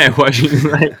 Yeah, watching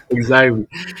like exactly.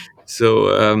 So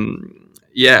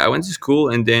yeah, I went to school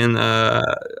and then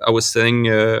I was selling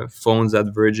phones at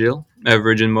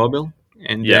Virgin Mobile,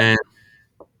 and Yeah. then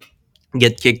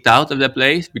get kicked out of the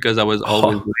place because I was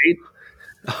always Oh. late.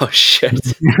 Oh shit.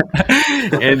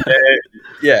 And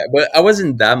yeah, but I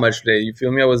wasn't that much late. You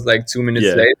feel me? I was like 2 minutes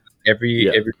Yeah. late every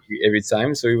Yeah. every every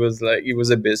time. So it was like it was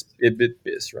a bit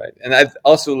pissed, right? And I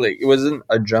also like it wasn't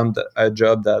a job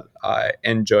that I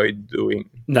enjoyed doing.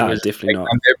 It Nah, was just, definitely like not.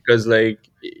 I'm there because like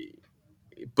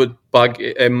put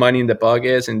money in the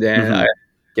pockets, and then I Hmm.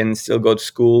 can still go to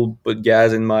school, put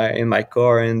gas in my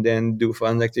car, and then do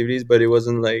fun activities. But it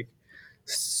wasn't like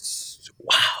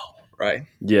wow, right?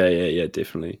 Yeah. Yeah. Yeah.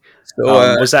 Definitely. So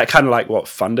Was that kind of like what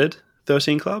funded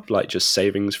 13 Club, like just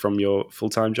savings from your full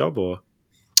time job, or?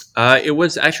 it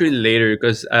was actually later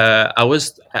because I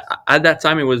was at that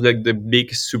time it was like the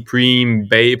big supreme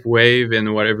babe wave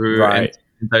and whatever and Right.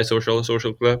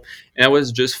 anti-social club, and I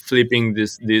was just flipping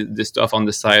this stuff on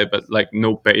the side, but like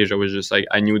no page. I was just like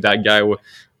I knew that guy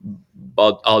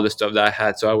bought all the stuff that I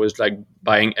had, so I was like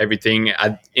buying everything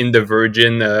in the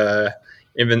Virgin.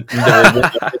 Even in the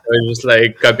Virgin, I was just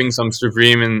like copying some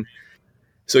Supreme, and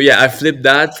so yeah, I flipped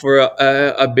that for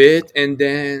a bit, and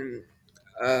then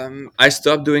I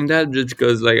stopped doing that just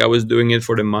because like I was doing it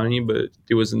for the money, but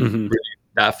it wasn't Hmm. really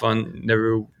that fun.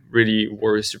 Never really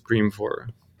wore Supreme for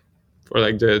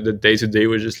like the day to day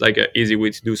was just like an easy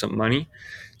way to do some money.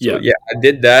 So Yeah. yeah, I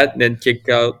did that, then kicked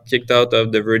out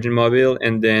of the Virgin Mobile,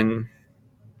 and then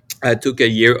I took a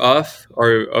year off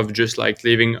or of just like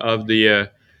living off the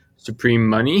Supreme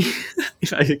money,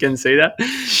 if I can say that. And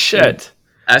Shit.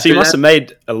 So you after must that, have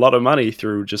made a lot of money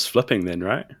through just flipping, then,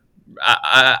 right?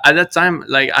 at that time,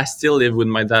 like I still live with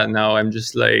my dad now. I'm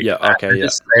just like Yeah. I Okay. Yeah.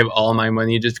 just save all my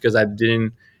money just because I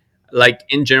didn't like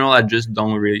in general. I just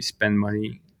don't really spend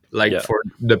money like Yeah. for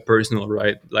the personal,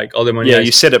 right? Like all the money Yeah. I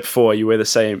You said it before. You wear the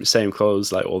same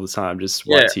clothes like all the time, just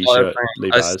yeah, white all the t-shirt, time. I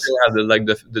Levi's. still have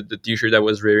the t-shirt I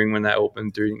was wearing when I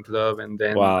opened Trading Club, and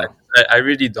then Wow. I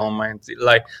really don't mind.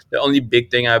 Like the only big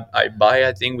thing I buy,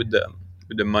 I think, with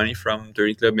the money from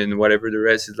Trading Club and whatever the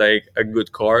rest is like a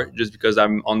good car, just because Hmm.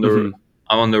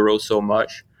 I'm on the road so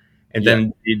much, and Yeah.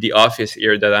 then the office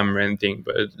here that I'm renting.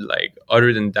 But like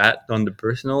other than that, on the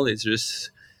personal, it's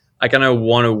just I kind of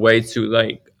want to wait to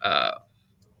like.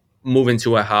 Move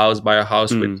into a house, buy a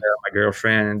house with Mm. my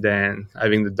girlfriend, and then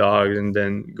having the dog, and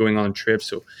then going on trips.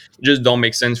 So it just don't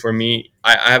make sense for me.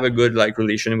 I have a good like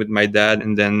relation with my dad,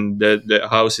 and then the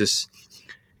house is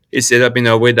set up in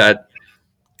a way that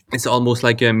it's almost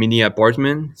like a mini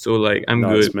apartment. So like I'm No,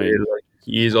 good it's with mean. it. Like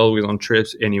he is always on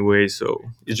trips anyway, so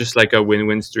it's just like a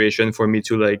win-win situation for me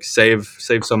to like save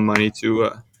some money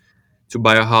to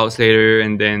buy a house later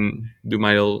and then do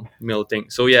my little meal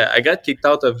thing. So yeah, I got kicked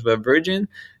out of Virgin,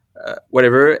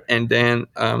 whatever, and then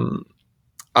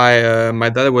I my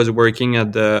dad was working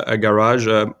at a garage,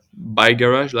 a bike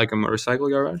garage, like a motorcycle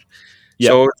garage, Yeah.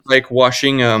 So it's like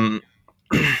washing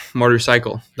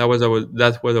motorcycle.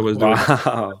 That's what I was doing.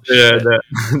 Wow. The,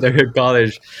 Shit. the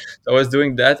college. So I was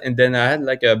doing that, and then I had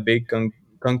like a big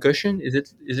concussion. Is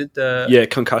it Yeah,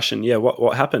 concussion. Yeah,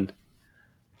 what happened?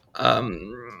 um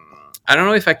I don't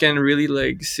know if I can really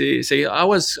like say I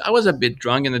was a bit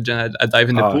drunk and then I dive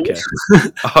in the Oh, pool. okay.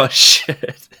 Oh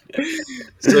shit.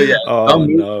 So yeah, Oh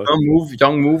no.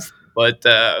 don't move. But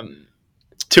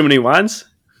Too many wines?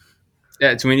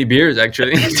 yeah, too many beers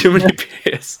actually. Too many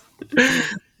beers.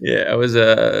 Yeah, I was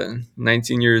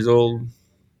 19 years old,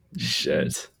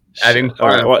 Shit. having Shit. All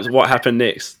right. fun. What happened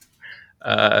next?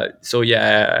 So yeah,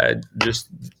 I just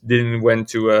didn't went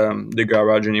to the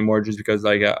garage anymore just because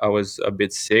like I was a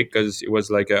bit sick because it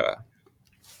was like a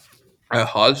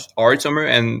hard summer,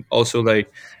 and also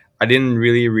like I didn't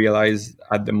really realize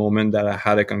at the moment that I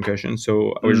had a concussion,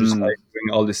 so I was just Mm, like doing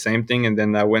all the same thing, and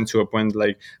then I went to a point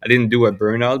like I didn't do a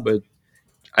burnout, but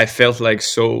I felt like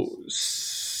so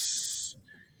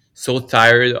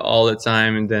tired all the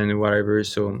time, and then whatever.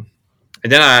 So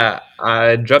and then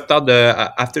I dropped out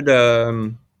the after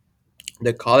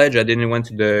the college. I didn't went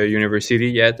to the university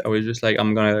yet. I was just like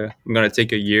I'm gonna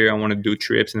take a year. I want to do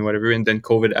trips and whatever. And then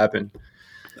COVID happened.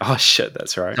 oh shit,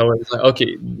 that's right. So it's like,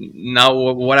 okay, now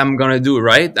what I'm gonna do,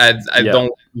 right? I Yeah.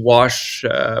 don't wash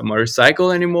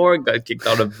motorcycle anymore. Got kicked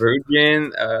out of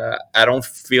Virgin. I don't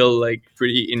feel like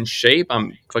pretty in shape.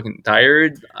 I'm fucking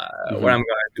tired. What Hmm. I'm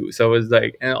gonna do? So it was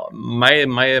like, you know,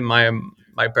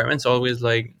 my parents always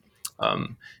like,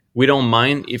 um, we don't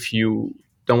mind if you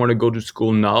don't want to go to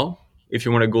school now. If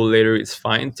you want to go later, it's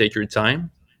fine. Take your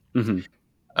time. Hmm.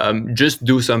 Just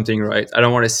do something, right? I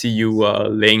don't want to see you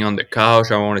laying on the couch.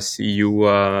 I want to see you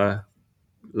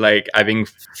like having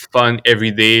fun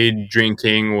every day,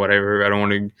 drinking, whatever. I don't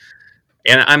want to.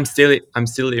 And I'm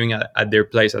still living at their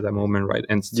place at the moment, right?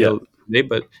 And Yeah. still they,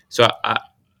 but so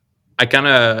I kind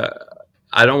of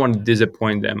I don't want to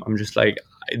disappoint them. I'm just like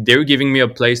they're giving me a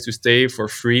place to stay for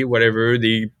free, whatever.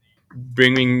 They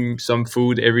bringing some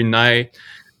food every night,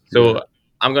 Yeah. so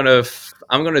I'm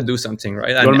gonna do something, right?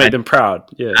 You want to make them proud.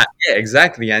 Yeah. Yeah,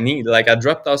 exactly. I need like I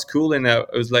dropped out of school and it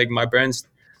was like my parents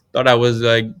thought I was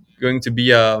like going to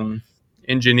be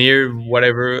engineer,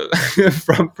 whatever,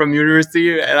 from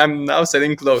university, and I'm now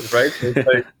selling clothes, right? So it's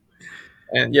like,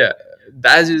 and yeah,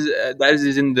 that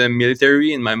is in the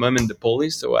military, and my mom in the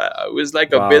police, so I was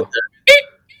like a bit, Wow.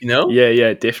 you know. Yeah.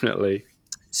 Yeah. Definitely.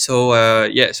 So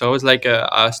yeah, so I was like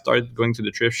I started going to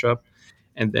the thrift shop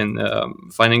and then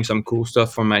finding some cool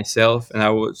stuff for myself. And I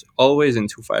was always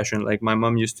into fashion. Like my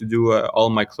mom used to do all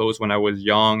my clothes when I was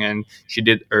young, and she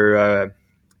did her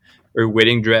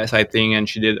wedding dress, I think, and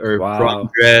she did her prom Wow.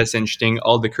 dress, and she did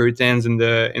all the curtains in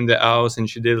the house, and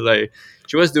she did like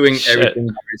she was doing Shit. everything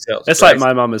by herself. That's So like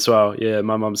my mum as well. Yeah,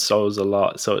 my mum sews a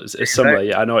lot, so it's similar. exactly,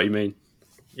 Yeah, I know what you mean.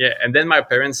 yeah. And then my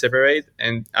parents separate,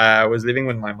 and I was living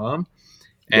with my mom.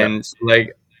 Yeah. And so,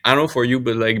 like I don't know for you,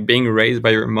 but like being raised by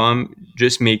your mom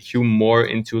just make you more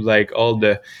into like all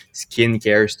the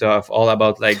skincare stuff, all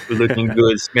about like looking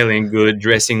good, smelling good,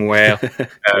 dressing well. uh,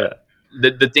 Yeah.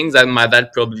 the things that my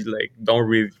dad probably like don't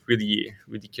really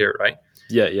care, right?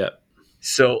 Yeah. Yeah.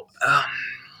 So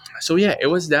so yeah, it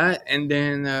was that. And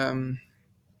then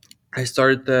I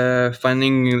started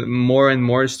finding more and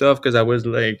more stuff because I was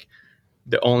like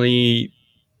the only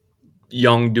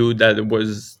young dude that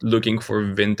was looking for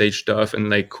vintage stuff and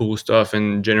like cool stuff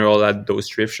in general at those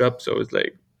thrift shops. So it's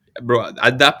like, bro,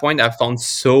 at that point, I found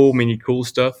so many cool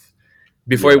stuff.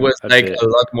 Before it Yeah. was I like bet. a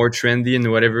lot more trendy and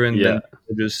whatever, and then Yeah.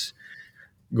 I just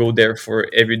go there for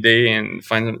every day and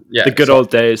find them. Yeah, The good so old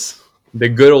days. the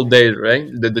good old days, right?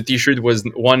 The t-shirt was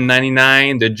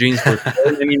 199, the jeans were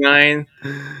 499,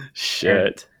 and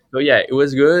Shit. so yeah, it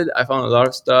was good. I found a lot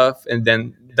of stuff, and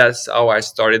then that's how I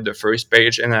started the first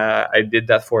page, and I did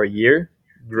that for a year,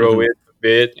 grow Hmm. it a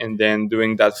bit, and then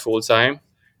doing that full time,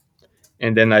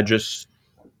 and then I just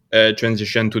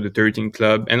transitioned to the 13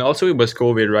 club, and also it was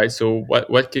COVID, right? So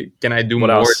what can I do What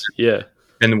more else? Yeah.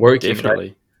 than working, right?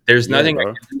 Definitely. There's Yeah, nothing I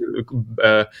bro. can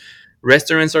do.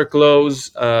 Restaurants are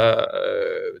closed,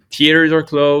 theaters are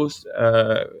closed.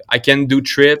 I can do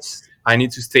trips. I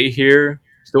need to stay here,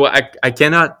 so I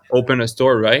cannot open a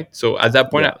store, right? So at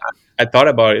that point, Yeah. I thought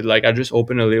about it. Like I just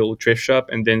open a little thrift shop,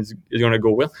 and then it's gonna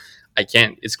go well. I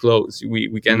can't. It's closed.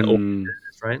 We can open Mm.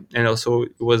 this, right? And also,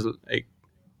 it was like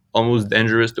almost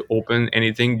dangerous to open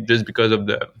anything just because of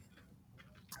the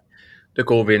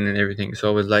COVID and everything. So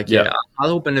I was like, Yeah. yeah,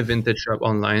 I'll open a vintage shop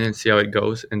online and see how it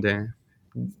goes, and then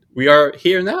we are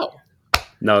here now.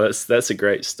 No, that's a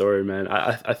great story, man.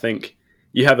 I think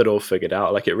you have it all figured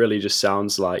out. Like it really just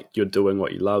sounds like you're doing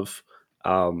what you love.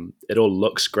 It all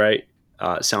looks great.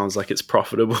 It sounds like it's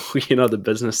profitable. The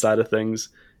business side of things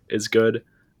is good.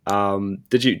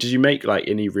 Did you make like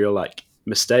any real like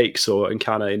mistakes or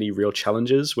encounter any real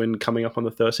challenges when coming up on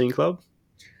the 13 Club?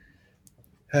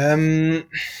 Um,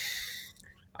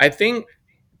 I think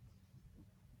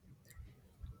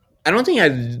I don't think I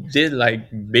did like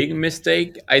big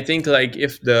mistake. I think like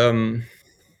if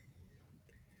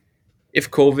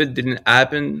COVID didn't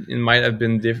happen, it might have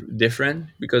been different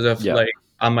because of Yeah. like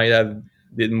I might have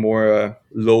did more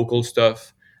local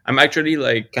stuff. I'm actually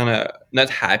like kind of not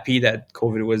happy that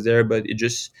COVID was there, but it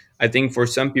just I think for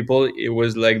some people it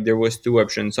was like there was two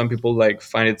options. Some people like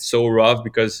find it so rough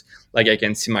because like I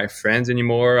can't see my friends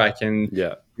anymore. I can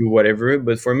Yeah. do whatever,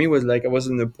 but for me it was like I was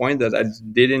in the point that I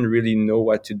didn't really know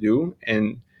what to do,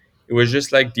 and it was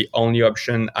just like the only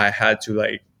option I had to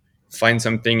like find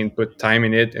something and put time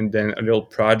in it and then a little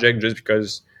project just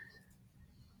because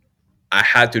I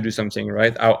had to do something,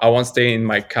 right? I won't stay in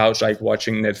my couch like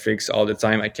watching Netflix all the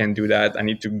time. I can't do that. I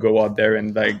need to go out there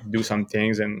and like do some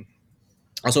things. And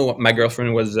also my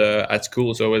girlfriend was at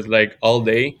school, so it was like all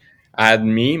day I had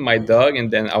me, my dog,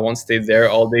 and then I won't stay there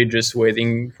all day just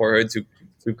waiting for her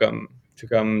to come to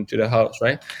come to the house,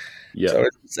 right? Yeah. So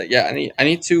it's like, yeah, I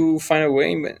need to find a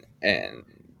way. And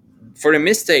for the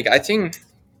mistake, I think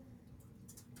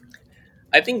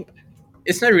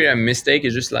it's not really a mistake.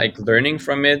 It's just like learning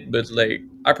from it. But like,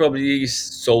 I probably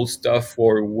sold stuff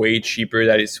for way cheaper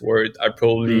that it's worth. I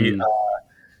probably Mm,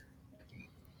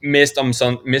 missed on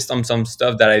some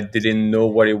stuff that I didn't know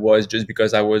what it was just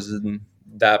because I wasn't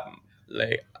that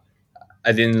like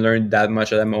I didn't learn that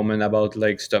much at that moment about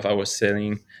like stuff I was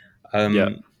selling. yeah.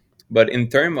 Um, but in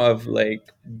terms of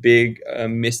like big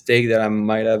mistake that I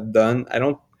might have done, I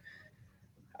don't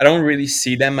really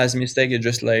see them as mistake. It's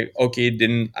just like okay, it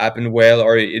didn't happen well,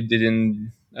 or it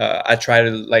didn't. I tried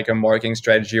like a marketing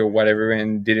strategy or whatever,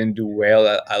 and didn't do well.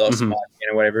 I lost Hmm. money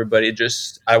and whatever. But it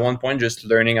just at one point just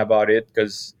learning about it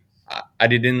because I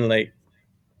didn't like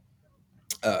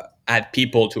add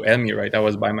people to help me. Right, I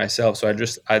was by myself, so I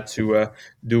just had to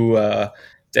do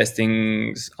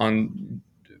testings on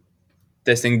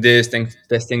testing this,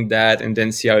 testing that, and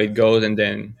then see how it goes. And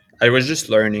then I was just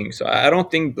learning. So I don't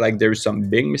think like there's some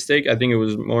big mistake. I think it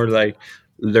was more like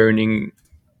learning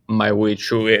my way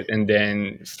through it and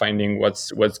then finding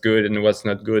what's good and what's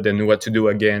not good and what to do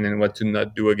again and what to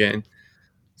not do again.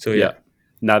 So Yeah. yeah.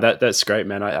 No, that's great,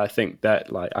 man. I think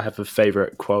that like I have a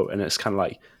favorite quote, and it's kind of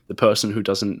like the person who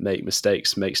doesn't make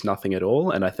mistakes makes nothing at all.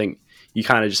 And I think you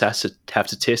kind of just have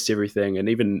to test everything, and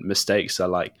even mistakes are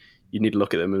like you need to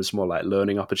look at them as more like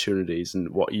learning opportunities and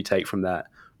what you take from that,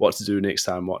 what to do next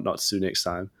time, what not to do next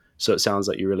time. So it sounds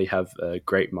like you really have a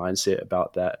great mindset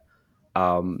about that.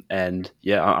 And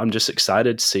yeah, I'm just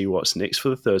excited to see what's next for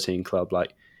the 13 Club.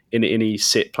 Like, any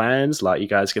set plans? Like, you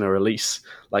guys going to release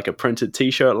like a printed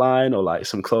T-shirt line or like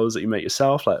some clothes that you make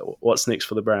yourself? Like, what's next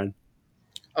for the brand?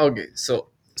 Okay. So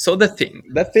the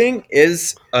thing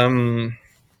is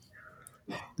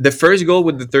the first goal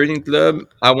with the 13 club,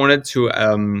 I wanted to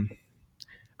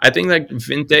I think like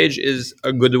vintage is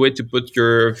a good way to put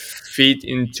your feet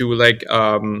into like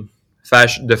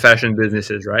the fashion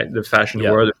businesses, right? The fashion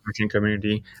Yeah. world, the fashion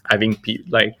community. Having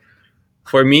like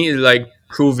for me is like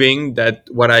proving that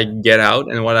what I get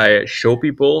out and what I show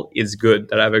people is good.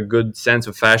 That I have a good sense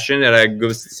of fashion, that I have a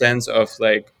good sense of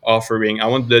like offering. I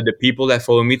want the people that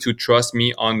follow me to trust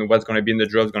me on what's going to be in the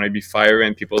drop, going to be fire,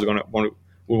 and people are going to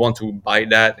want to buy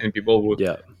that, and people will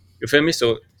Yeah. you feel me?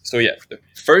 So yeah, the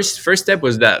first step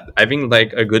was that having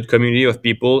like a good community of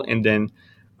people, and then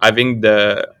having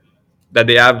that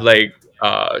they have like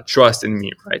trust in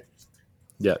me, right?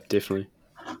 Yeah. Definitely.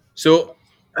 So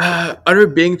other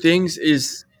big things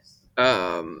is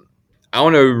um, I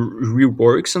want to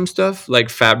rework some stuff like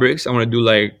fabrics. I want to do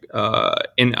like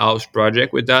in-house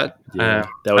project with that. Yeah,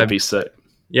 that would I've be sick.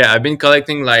 Yeah, I've been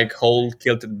collecting like whole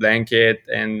kilted blanket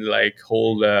and like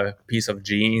whole piece of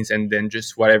jeans and then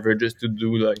just whatever just to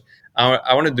do like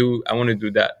I want to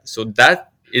do that. So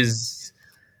that is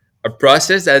a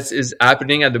process that is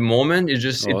happening at the moment. It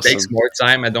takes Awesome. more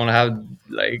time. I don't have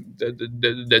like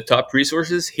the top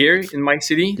resources here in my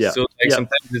city, Yeah. so like Yeah.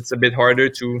 sometimes it's a bit harder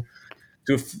to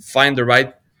find the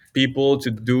right people to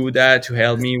do that to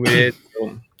help me with it.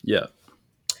 Yeah.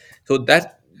 So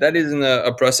that is in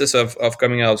a process of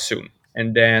coming out soon,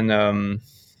 and then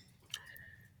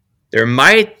there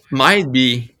might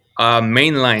be a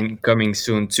main line coming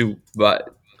soon too,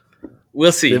 but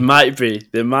we'll There see. might be.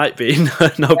 There might be.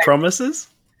 No promises.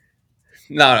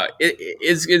 No,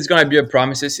 it's gonna be a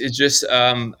promises. It's just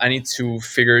I need to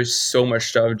figure so much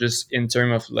stuff just in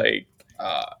terms of like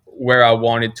where I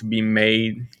want it to be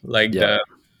made, like Yeah. the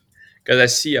because I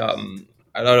see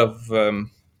a lot of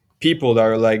people that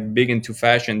are like big into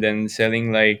fashion, then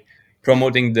selling like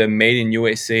promoting the made in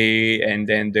USA and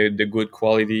then the good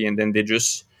quality, and then they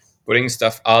just putting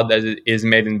stuff out that is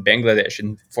made in Bangladesh.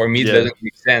 And for me, it Yeah, doesn't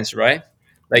make sense, right?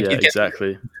 Like yeah, it can be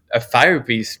exactly. a fire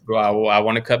piece, bro. I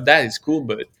want to cup that. It's cool,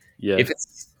 but Yeah, if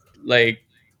it's like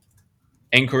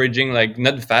encouraging like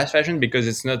not the fast fashion because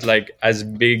it's not like as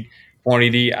big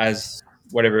quantity as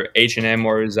whatever H&M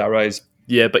or Zara is.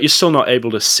 yeah, but you're still not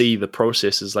able to see the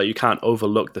processes. Like you can't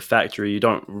overlook the factory. You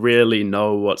don't really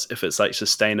know what's if it's like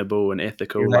sustainable and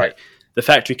ethical. You're right. Like the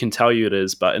factory can tell you it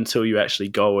is, but until you actually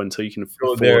go, until you can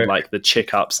Go afford there. like the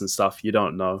checkups and stuff, you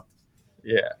don't know.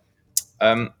 Yeah.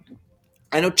 um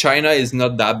I know China is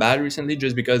not that bad recently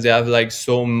just because they have like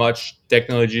so much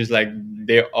technologies. Like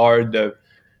they are the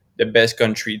best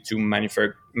country to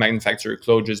manufacture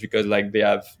clothes just because like they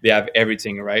have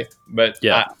everything, right? But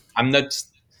Yeah, I'm not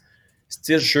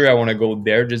still sure I want to go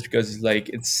there just because it's like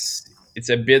it's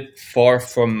a bit far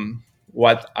from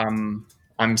what I'm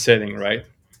selling, right?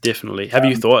 definitely. Have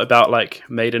you thought about like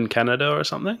made in Canada or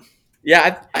something?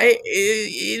 Yeah,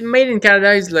 made in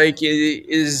Canada is like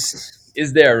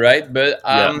is there, right? But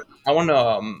Yeah, I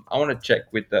wanna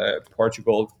check with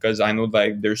Portugal because I know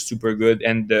like they're super good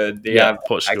and they yeah, have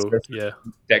Portugal. access Yeah.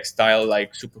 to textile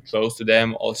like super close to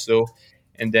them also.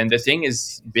 And then the thing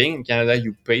is, being in Canada,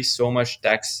 you pay so much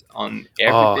tax on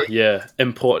Oh everything. yeah,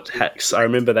 import tax. I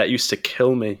remember that used to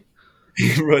kill me.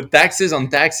 Taxes on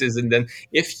taxes, and then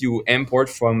if you import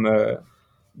from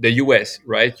the US,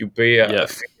 right? You pay Yeah, a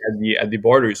fee at the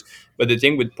borders. But the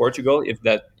thing with Portugal, if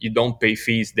that you don't pay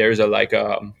fees, there's a like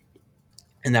an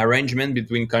arrangement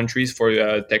between countries for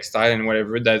textile and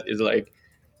whatever that is like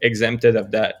exempted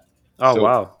of that. oh So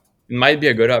wow. it might be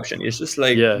a good option. It's just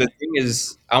like Yeah, the thing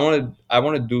is, I want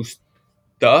to do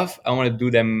stuff. I want to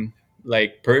do them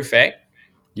like perfect,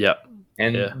 yeah,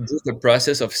 yeah, and just the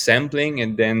process of sampling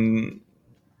and then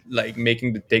like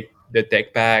making the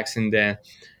tech packs and then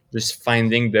just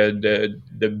finding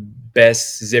the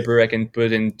best zipper I can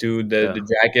put into yeah, the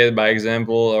jacket, by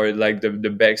example, or like the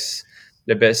best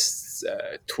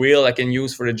twill I can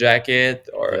use for the jacket,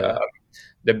 or yeah,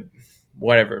 the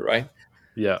whatever, right?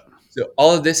 yeah. So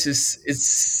all of this is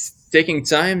it's taking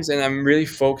times, and I'm really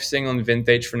focusing on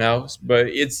vintage for now. But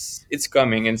it's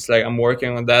coming. It's like I'm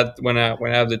working on that when I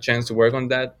have the chance to work on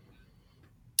that.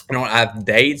 I don't have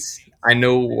dates. I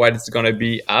know what it's gonna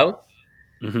be out.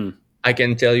 Hmm. I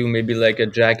can tell you maybe like a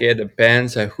jacket, a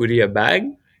pants, a hoodie, a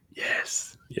bag.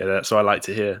 Yes, yeah. That's what I like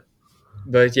to hear.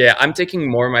 But yeah, I'm taking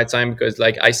more of my time because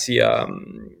like I see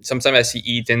sometimes I see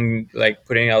Ethan like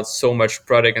putting out so much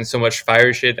product and so much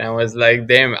fire shit, and I was like,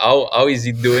 damn, how is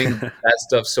he doing that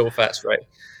stuff so fast, right?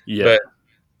 Yeah,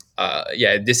 But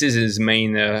yeah, this is his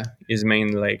main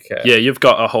like yeah. You've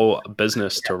got a whole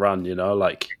business to run. You know,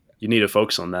 like you need to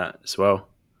focus on that as well.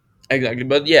 exactly.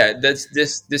 But yeah, this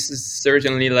is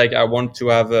certainly like I want to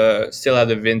have still have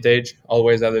the vintage,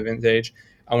 always have the vintage.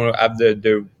 I want to have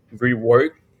the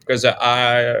rework because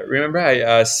I remember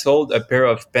I sold a pair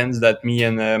of pens that me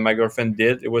and my girlfriend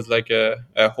did. It was like a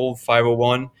whole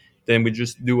 501. Then we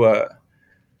just do a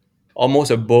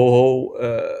almost a boho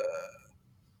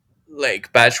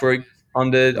like patchwork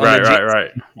on the Right, right, jeans.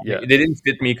 right. Yeah. They didn't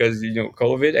fit me because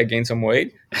COVID. I gained some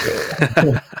weight, so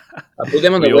I put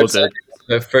them on the We all website. did.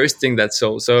 The first thing that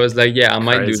sold. So I was like, yeah, I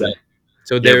might do that. Crazy.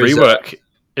 So Yeah, there's rework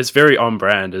is very on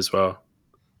brand as well.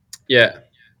 yeah,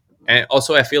 and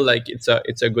also I feel like it's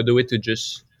a good way to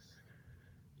just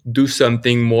do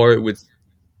something more with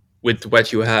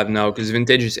what you have now because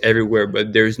vintage is everywhere,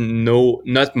 but there's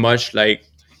not much like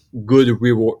good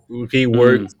rework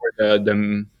Mm, for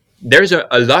the. There's a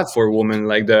lot for women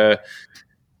like the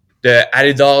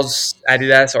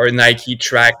Adidas or Nike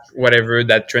track whatever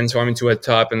that transform into a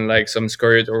top and like some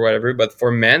skirt or whatever. But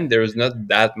for men, there's not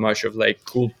that much of like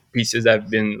cool pieces that have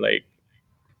been like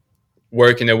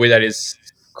work in a way that is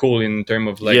cool in terms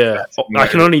of like yeah. fashion, I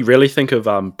can whatever. only really think of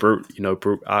Brute,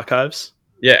 Brute Archives.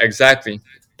 Yeah, exactly.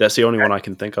 That's the only one I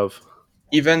can think of.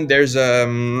 Even there's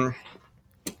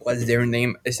what's their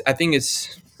name? I think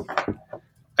it's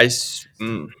I. s-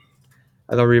 mm,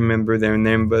 I don't remember their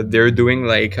name, but they're doing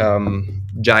like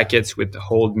jackets with the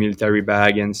whole military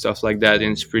bag and stuff like that,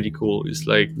 and it's pretty cool. It's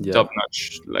like Yeah. top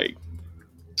notch. Like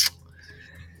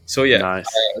so, yeah.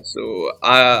 Nice. So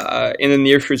in the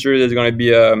near future, there's gonna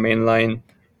be a main line,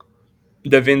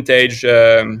 the vintage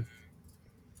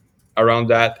around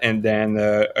that, and then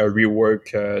a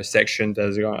rework section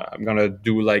I'm gonna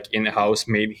do like in house,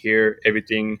 made here,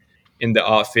 everything in the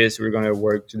office. We're gonna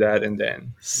work to that, and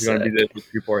then it's gonna be the Sick.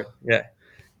 report. Yeah,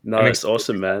 No, I'm that's excited.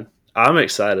 awesome, man. I'm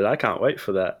excited. I can't wait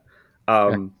for that.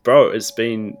 Yeah. Bro, it's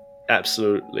been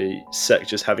absolutely sick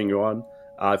just having you on.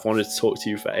 I've wanted to talk to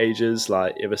you for ages,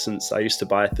 like ever since I used to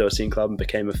buy 13 Club and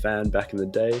became a fan back in the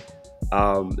day.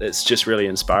 It's just really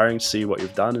inspiring to see what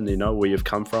you've done and, you know, where you've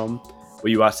come from,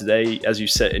 where you are today as you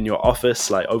sit in your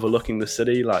office, like overlooking the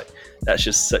city. Like, that's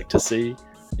just sick to see.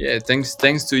 Yeah, thanks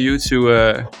to you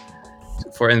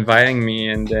for inviting me,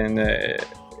 and then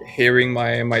hearing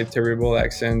my terrible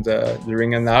accent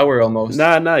during an hour almost.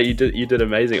 Nah, you did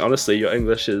amazing. Honestly, your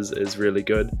English is really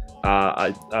good.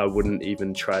 I wouldn't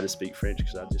even try to speak French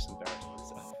because I'd just embarrass myself.